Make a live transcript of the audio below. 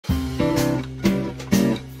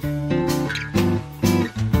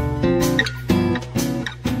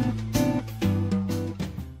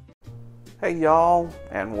Hey y'all,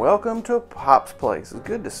 and welcome to Pop's Place. It's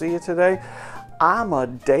good to see you today. I'm a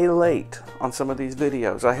day late on some of these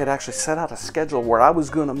videos. I had actually set out a schedule where I was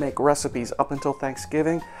going to make recipes up until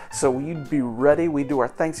Thanksgiving, so you'd be ready. We'd do our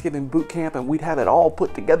Thanksgiving boot camp and we'd have it all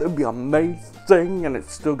put together. It'd be amazing, and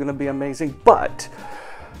it's still going to be amazing, but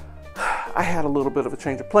I had a little bit of a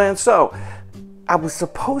change of plans. So I was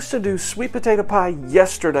supposed to do sweet potato pie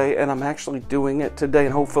yesterday, and I'm actually doing it today,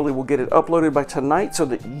 and hopefully we'll get it uploaded by tonight so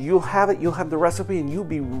that you'll have it, you'll have the recipe, and you'll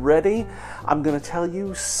be ready. I'm going to tell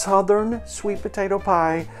you, Southern sweet potato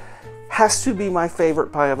pie has to be my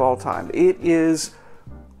favorite pie of all time. It is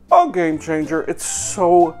a game changer. It's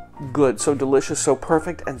so good, so delicious, so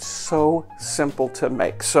perfect, and so simple to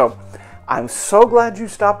make. So I'm so glad you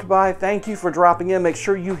stopped by. Thank you for dropping in. Make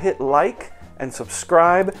sure you hit like and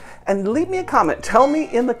subscribe, and leave me a comment. Tell me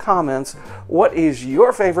in the comments what is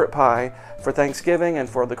your favorite pie for Thanksgiving and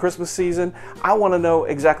for the Christmas season. I want to know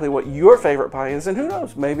exactly what your favorite pie is, and who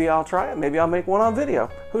knows, maybe I'll try it, maybe I'll make one on video,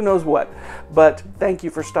 who knows what. But thank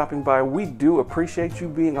you for stopping by. We do appreciate you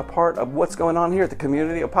being a part of what's going on here at the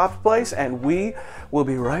community of Pop's Place, and we will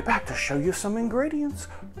be right back to show you some ingredients.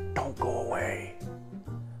 Don't go away.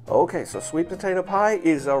 Okay, so sweet potato pie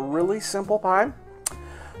is a really simple pie.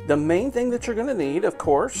 The main thing that you're going to need, of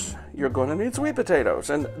course, you're going to need sweet potatoes.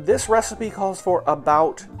 And this recipe calls for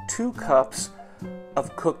about 2 cups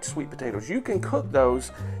of cooked sweet potatoes. You can cook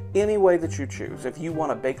those any way that you choose. If you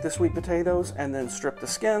want to bake the sweet potatoes and then strip the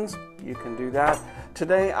skins, you can do that.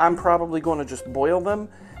 Today, I'm probably going to just boil them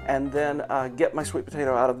and then get my sweet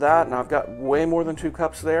potato out of that. And I've got way more than 2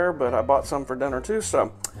 cups there, but I bought some for dinner too,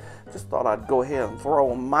 so just thought I'd go ahead and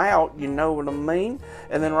throw them out, you know what I mean?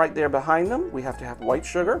 And then right there behind them, we have to have white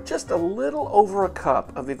sugar, just a little over a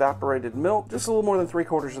cup of evaporated milk, just a little more than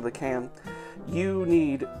 3/4 of the can. You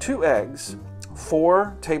need 2 eggs,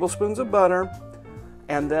 4 tablespoons of butter,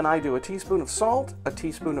 and then I do a teaspoon of salt, a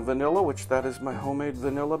teaspoon of vanilla, which that is my homemade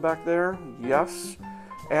vanilla back there, yes,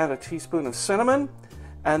 and a teaspoon of cinnamon.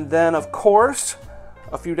 And then, of course,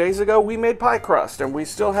 a few days ago, we made pie crust, and we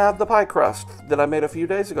still have the pie crust that I made a few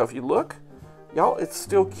days ago. If you look, y'all, it's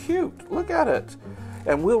still cute. Look at it.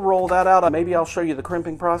 And we'll roll that out. Maybe I'll show you the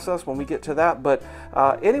crimping process when we get to that. But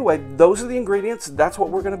anyway, those are the ingredients. That's what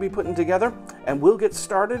we're going to be putting together, and we'll get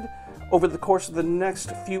started over the course of the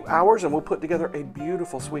next few hours, and we'll put together a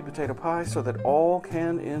beautiful sweet potato pie so that all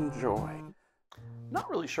can enjoy.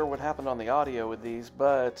 Not really sure what happened on the audio with these,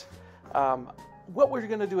 but what we're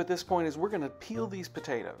going to do at this point is we're going to peel these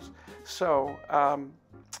potatoes. So,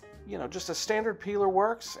 you know, just a standard peeler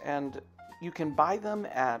works, and you can buy them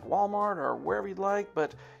at Walmart or wherever you'd like,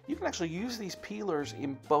 but you can actually use these peelers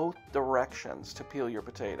in both directions to peel your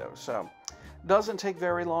potatoes. So, doesn't take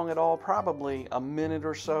very long at all, probably a minute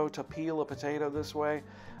or so to peel a potato this way.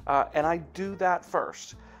 And I do that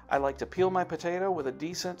first. I like to peel my potato with a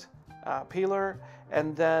decent peeler,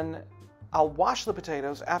 and then I'll wash the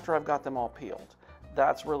potatoes after I've got them all peeled.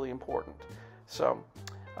 That's really important. So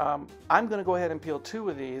I'm going to go ahead and peel 2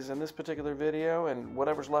 of these in this particular video, and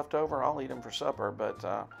whatever's left over, I'll eat them for supper.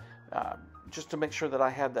 But just to make sure that I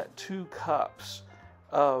have that 2 cups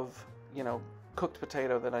of, you know, cooked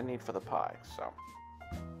potato that I need for the pie. So.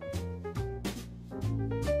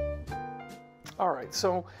 All right,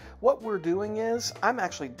 so what we're doing is I'm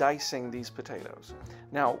actually dicing these potatoes.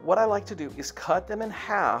 Now, what I like to do is cut them in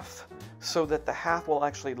half so that the half will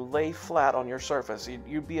actually lay flat on your surface.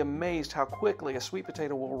 You'd be amazed how quickly a sweet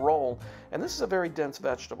potato will roll. And this is a very dense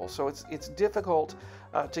vegetable, so it's difficult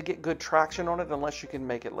to get good traction on it unless you can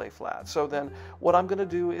make it lay flat. So then what I'm going to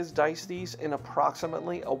do is dice these in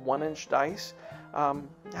approximately a 1-inch dice.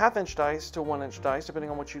 Half-inch dice to 1-inch dice,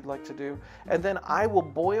 depending on what you'd like to do. And then I will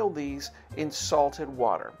boil these in salted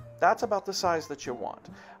water. That's about the size that you want.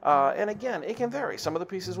 And again, it can vary. Some of the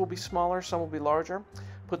pieces will be smaller, some will be larger.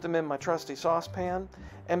 Put them in my trusty saucepan.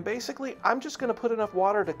 And basically, I'm just going to put enough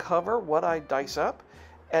water to cover what I dice up.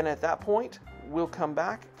 And at that point, we'll come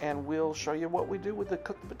back and we'll show you what we do with the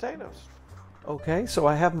cooked potatoes. Okay, so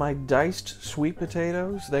I have my diced sweet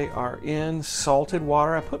potatoes. They are in salted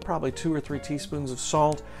water. I put probably 2 or 3 teaspoons of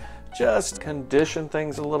salt. Just condition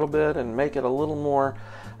things a little bit and make it a little more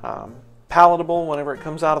palatable whenever it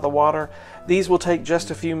comes out of the water. These will take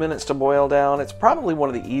just a few minutes to boil down. It's probably one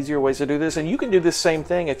of the easier ways to do this, and you can do this same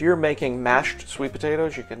thing if you're making mashed sweet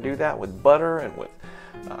potatoes. You can do that with butter and with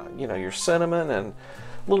you know, your cinnamon and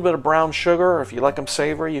A little bit of brown sugar, or if you like them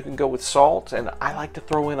savory, you can go with salt. And I like to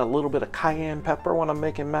throw in a little bit of cayenne pepper when I'm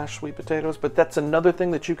making mashed sweet potatoes. But that's another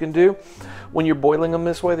thing that you can do when you're boiling them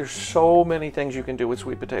this way. There's so many things you can do with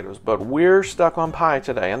sweet potatoes. But we're stuck on pie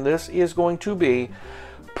today, and this is going to be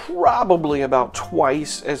probably about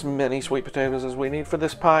twice as many sweet potatoes as we need for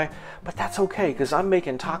this pie, but that's okay because I'm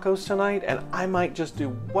making tacos tonight, and I might just do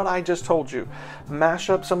what I just told you. Mash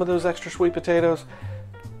up some of those extra sweet potatoes,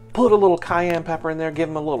 put a little cayenne pepper in there, give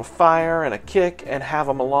them a little fire and a kick, and have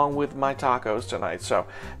them along with my tacos tonight. So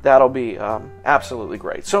that'll be absolutely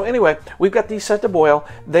great. So anyway, we've got these set to boil.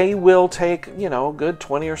 They will take, you know, a good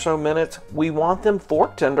 20 or so minutes. We want them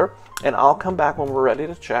fork tender, and I'll come back when we're ready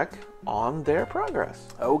to check on their progress.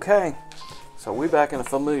 Okay, so we're back in a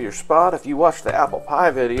familiar spot. If you watched the apple pie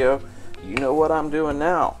video, you know what I'm doing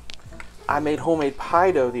now. I made homemade pie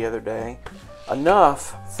dough the other day,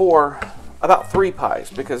 enough for about 3 pies,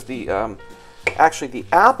 because the actually the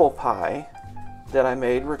apple pie that I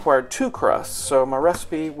made required 2 crusts, so my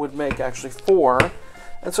recipe would make actually 4.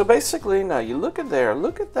 And so basically, now you look at there,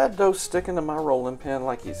 look at that dough sticking to my rolling pin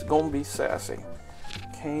like he's gonna be sassy.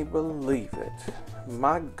 Can't believe it.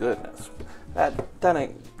 My goodness, that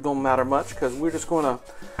ain't gonna matter much, because we're just gonna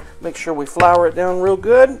make sure we flour it down real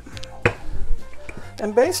good.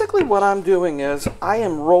 And basically what I'm doing is I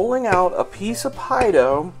am rolling out a piece of pie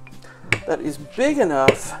dough that is big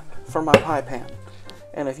enough for my pie pan.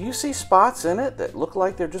 And if you see spots in it that look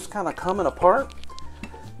like they're just kind of coming apart,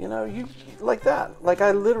 you know, you like that, like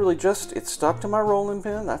I literally just, it's stuck to my rolling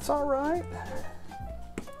pin. That's all right.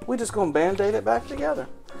 We just gonna band-aid it back together.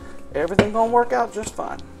 Everything gonna work out just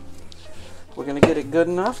fine. We're gonna get it good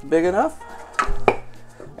enough, big enough.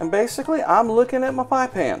 And basically, I'm looking at my pie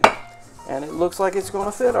pan, and it looks like it's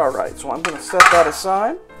gonna fit all right. So I'm gonna set that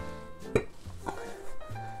aside.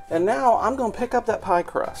 And now I'm gonna pick up that pie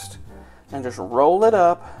crust and just roll it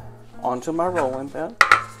up onto my rolling pin,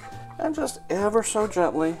 and just ever so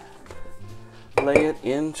gently lay it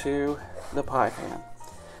into the pie pan.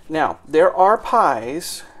 Now, there are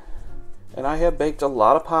pies, and I have baked a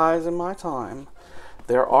lot of pies in my time.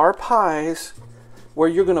 There are pies where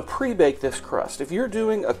you're going to pre-bake this crust. If you're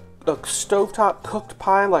doing a stovetop cooked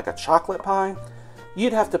pie, like a chocolate pie,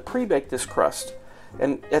 you'd have to pre-bake this crust.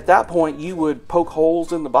 And at that point, you would poke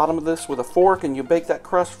holes in the bottom of this with a fork, and you bake that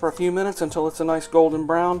crust for a few minutes until it's a nice golden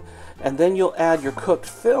brown, and then you'll add your cooked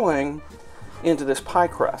filling into this pie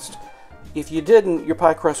crust. If you didn't, your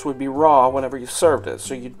pie crust would be raw whenever you served it,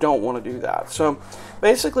 so you don't want to do that. So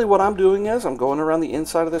basically what I'm doing is I'm going around the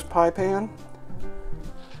inside of this pie pan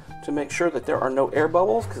to make sure that there are no air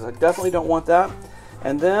bubbles, because I definitely don't want that.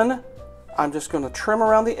 And then I'm just going to trim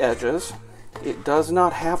around the edges. It does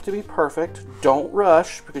not have to be perfect. Don't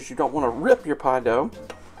rush, because you don't want to rip your pie dough.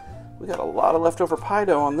 We got a lot of leftover pie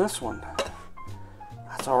dough on this one.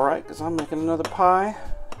 That's all right, because I'm making another pie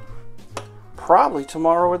probably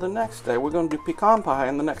tomorrow or the next day. We're going to do pecan pie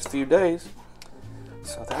in the next few days.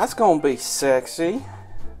 So that's going to be sexy.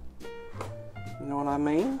 You know what I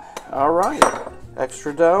mean? All right.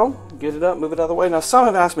 Extra dough. Get it up, move it out of the way. Now, some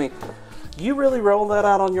have asked me, you really roll that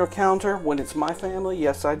out on your counter when it's my family?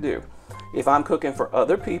 Yes, I do. If I'm cooking for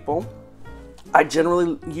other people, I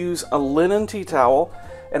generally use a linen tea towel,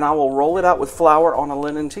 and I will roll it out with flour on a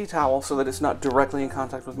linen tea towel so that it's not directly in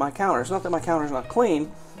contact with my counter. It's not that my counter is not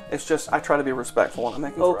clean. It's just I try to be respectful when I'm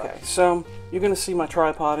making fries. Okay, so you're going to see my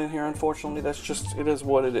tripod in here, unfortunately. That's just, it is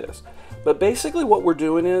what it is. But basically what we're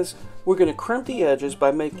doing is we're going to crimp the edges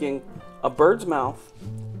by making a bird's mouth,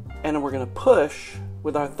 and then we're going to push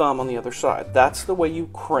with our thumb on the other side. That's the way you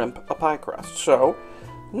crimp a pie crust. So,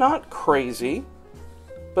 not crazy,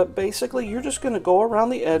 but basically you're just going to go around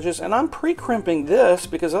the edges, and I'm pre-crimping this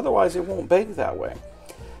because otherwise it won't bake that way.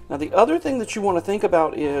 Now the other thing that you want to think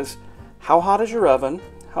about is how hot is your oven?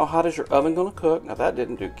 How hot is your oven going to cook? Now that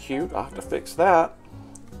didn't do cute. I'll have to fix that.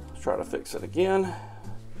 Let's try to fix it again.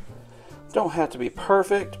 Don't have to be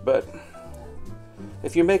perfect, but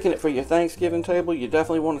if you're making it for your Thanksgiving table, you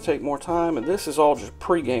definitely want to take more time. And this is all just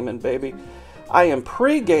pre-gaming, baby. I am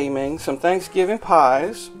pre-gaming some Thanksgiving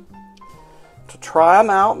pies to try them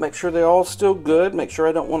out, make sure they're all still good, make sure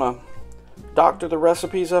I don't want to doctor the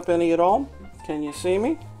recipes up any at all. Can you see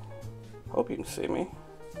me? Hope you can see me.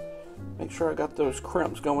 Make sure I got those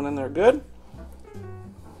crimps going in there good.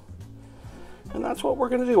 And that's what we're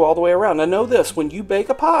going to do all the way around. Now know this, when you bake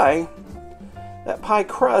a pie, that pie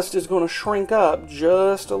crust is going to shrink up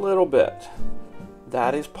just a little bit.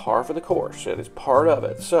 That is par for the course. It is part of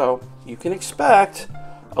it. So you can expect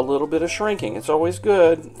a little bit of shrinking. It's always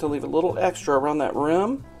good to leave a little extra around that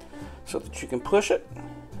rim so that you can push it.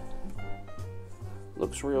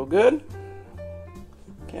 Looks real good.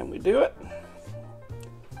 Can we do it?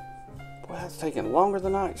 Well, that's taking longer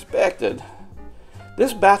than I expected.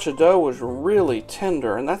 This batch of dough was really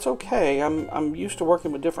tender, and that's okay. I'm used to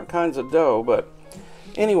working with different kinds of dough, but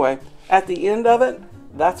anyway, at the end of it,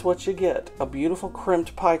 that's what you get, a beautiful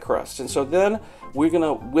crimped pie crust. And so then we're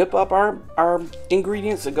gonna whip up our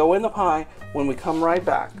ingredients that go in the pie when we come right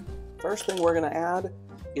back. First thing we're gonna add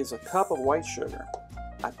is a cup of white sugar.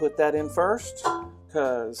 I put that in first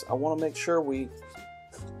because I want to make sure we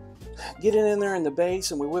get it in there in the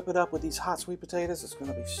base and we whip it up with these hot sweet potatoes. It's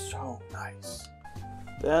going to be so nice.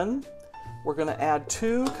 Then we're going to add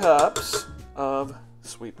 2 cups of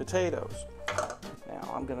sweet potatoes.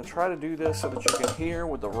 Now I'm going to try to do this so that you can hear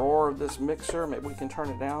with the roar of this mixer. Maybe we can turn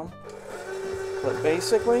it down. But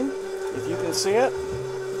basically, if you can see it,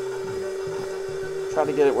 try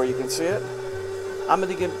to get it where you can see it. I'm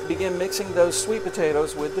going to begin mixing those sweet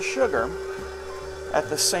potatoes with the sugar. At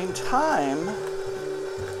the same time,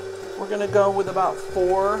 we're going to go with about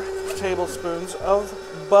 4 tablespoons of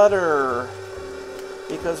butter,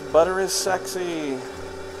 because butter is sexy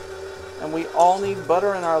and we all need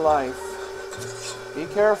butter in our life. Be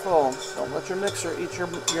careful, don't let your mixer eat your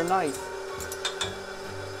knife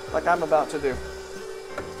like I'm about to do.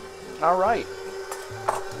 Alright,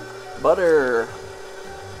 butter.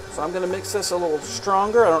 So I'm going to mix this a little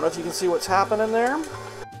stronger. I don't know if you can see what's happening there.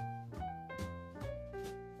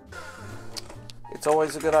 It's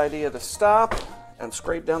always a good idea to stop and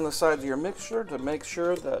scrape down the sides of your mixture to make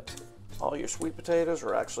sure that all your sweet potatoes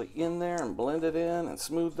are actually in there and blended in and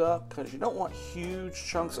smoothed up, because you don't want huge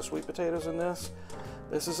chunks of sweet potatoes in this.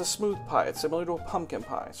 This is a smooth pie. It's similar to a pumpkin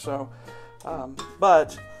pie. So,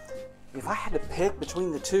 but if I had to pick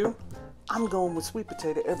between the two, I'm going with sweet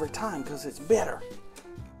potato every time because it's better.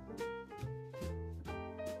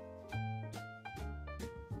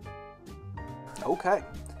 Okay,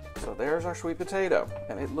 so there's our sweet potato,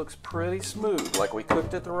 and it looks pretty smooth, like we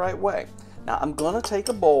cooked it the right way. Now I'm going to take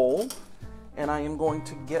a bowl, and I am going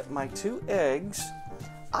to get my 2 eggs.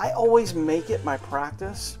 I always make it my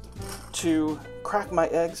practice to crack my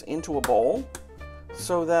eggs into a bowl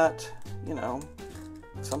so that, you know,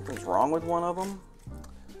 if something's wrong with one of them,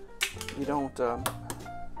 you don't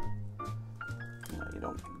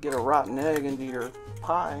get a rotten egg into your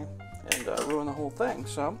pie and ruin the whole thing.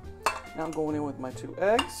 So now I'm going in with my 2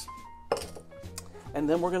 eggs, and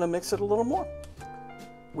then we're going to mix it a little more.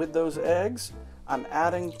 With those eggs, I'm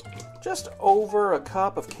adding just over a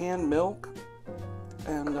cup of canned milk,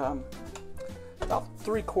 and about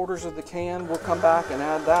 3/4 of the can. We'll come back and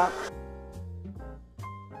add that.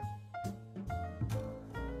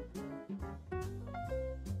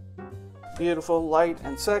 Beautiful, light,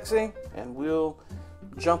 and sexy, and we'll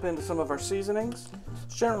jump into some of our seasonings.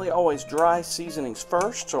 It's generally always dry seasonings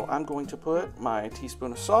first, so I'm going to put my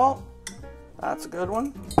teaspoon of salt. That's a good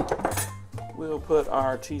one. We'll put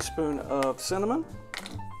our teaspoon of cinnamon,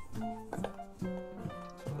 so that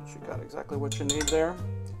you got exactly what you need there.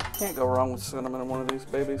 Can't go wrong with cinnamon in one of these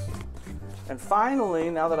babies. And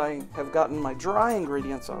finally, now that I have gotten my dry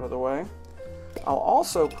ingredients out of the way, I'll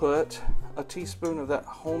also put a teaspoon of that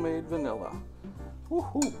homemade vanilla.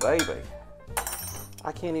 Woohoo, baby.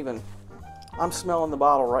 I can't even, I'm smelling the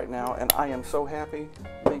bottle right now, and I am so happy.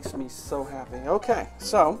 Makes me so happy. Okay,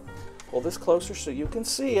 so pull this closer so you can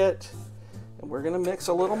see it, and we're gonna mix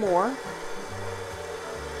a little more.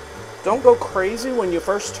 Don't go crazy when you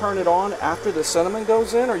first turn it on after the cinnamon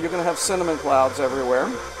goes in, or you're gonna have cinnamon clouds everywhere.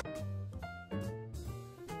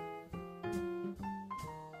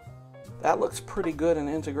 That looks pretty good and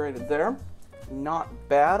integrated there. Not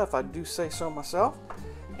bad, if I do say so myself.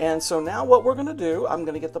 And so now what we're going to do, I'm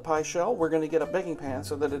going to get the pie shell. We're going to get a baking pan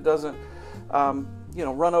so that it doesn't,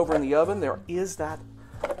 run over in the oven. There is that,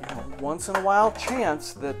 once in a while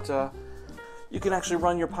chance that you can actually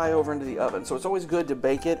run your pie over into the oven. So it's always good to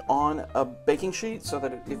bake it on a baking sheet so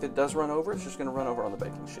that if it does run over, it's just going to run over on the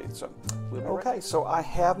baking sheet. So, okay, so I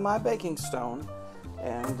have my baking stone,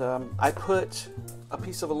 and I put a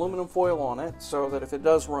piece of aluminum foil on it so that if it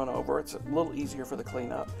does run over, it's a little easier for the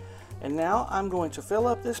cleanup. And now I'm going to fill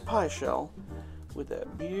up this pie shell with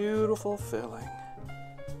that beautiful filling.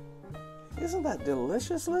 Isn't that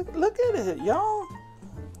delicious? Look at it, y'all.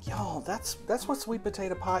 Y'all, that's what sweet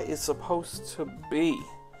potato pie is supposed to be.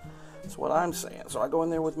 That's what I'm saying. So I go in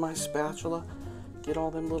there with my spatula, get all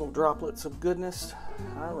them little droplets of goodness.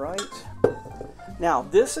 All right. Now,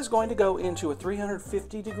 this is going to go into a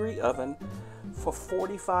 350-degree oven for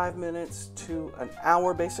 45 minutes to an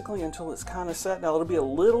hour, basically, until it's kind of set. Now, it'll be a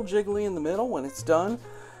little jiggly in the middle when it's done,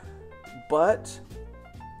 but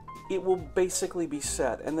it will basically be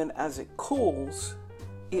set. And then as it cools,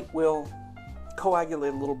 it will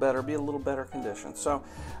coagulate a little better, be a little better condition. So,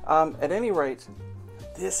 at any rate,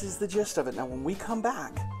 this is the gist of it. Now, when we come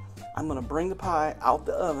back, I'm going to bring the pie out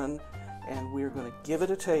the oven, and we're going to give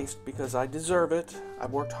it a taste because I deserve it.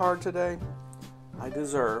 I've worked hard today. I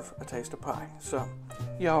deserve a taste of pie. So,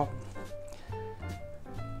 y'all,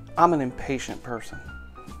 I'm an impatient person.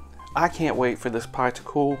 I can't wait for this pie to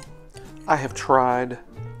cool. I have tried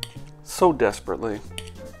so desperately,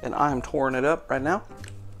 and I am touring it up right now.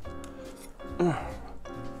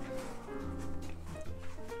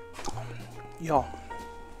 Y'all,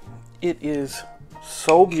 it is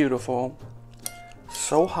so beautiful,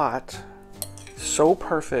 so hot, so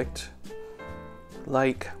perfect.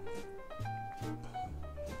 Like,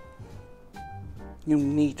 you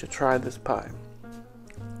need to try this pie.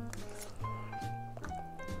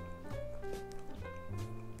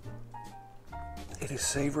 It is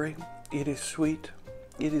savory, it is sweet,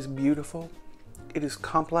 it is beautiful, it is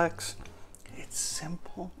complex, it's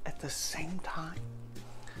simple at the same time.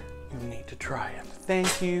 You need to try it.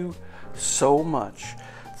 Thank you so much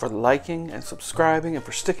for liking and subscribing and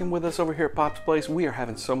for sticking with us over here at Pop's Place. We are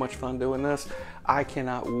having so much fun doing this. I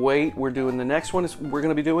cannot wait. We're doing the next one we're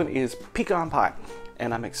going to be doing is pecan pie,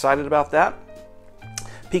 and I'm excited about that.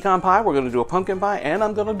 Pecan pie, we're going to do a pumpkin pie, and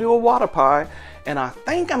I'm going to do a wada pie, and I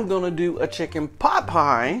think I'm going to do a chicken pot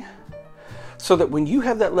pie, so that when you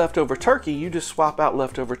have that leftover turkey, you just swap out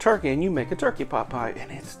leftover turkey and you make a turkey pot pie, and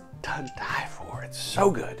it's to die for. It's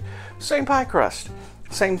so good. Same pie crust,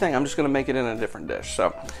 same thing. I'm just going to make it in a different dish.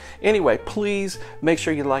 So anyway, please make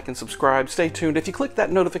sure you like and subscribe. Stay tuned. If you click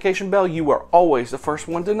that notification bell, you are always the first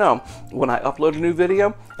one to know when I upload a new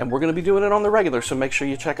video, and we're going to be doing it on the regular, so make sure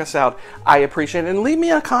you check us out. I appreciate it, and leave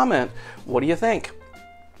me a comment. What do you think?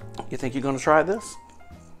 You think you're going to try this?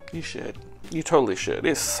 You should. You totally should.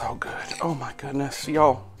 It's so good. Oh my goodness,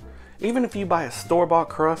 y'all. Even if you buy a store-bought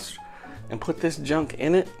crust and put this junk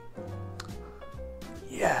in it,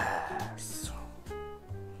 yes.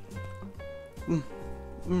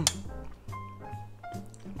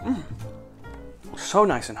 So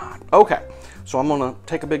nice and hot. Okay, so I'm gonna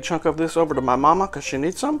take a big chunk of this over to my mama because she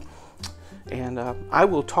needs some, and I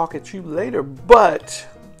will talk at you later. But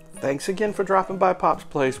thanks again for dropping by Pop's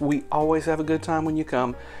Place. We always have a good time when you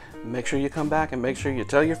come. Make sure you come back and make sure you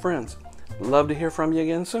tell your friends. Love to hear from you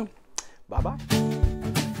again soon. Bye-bye.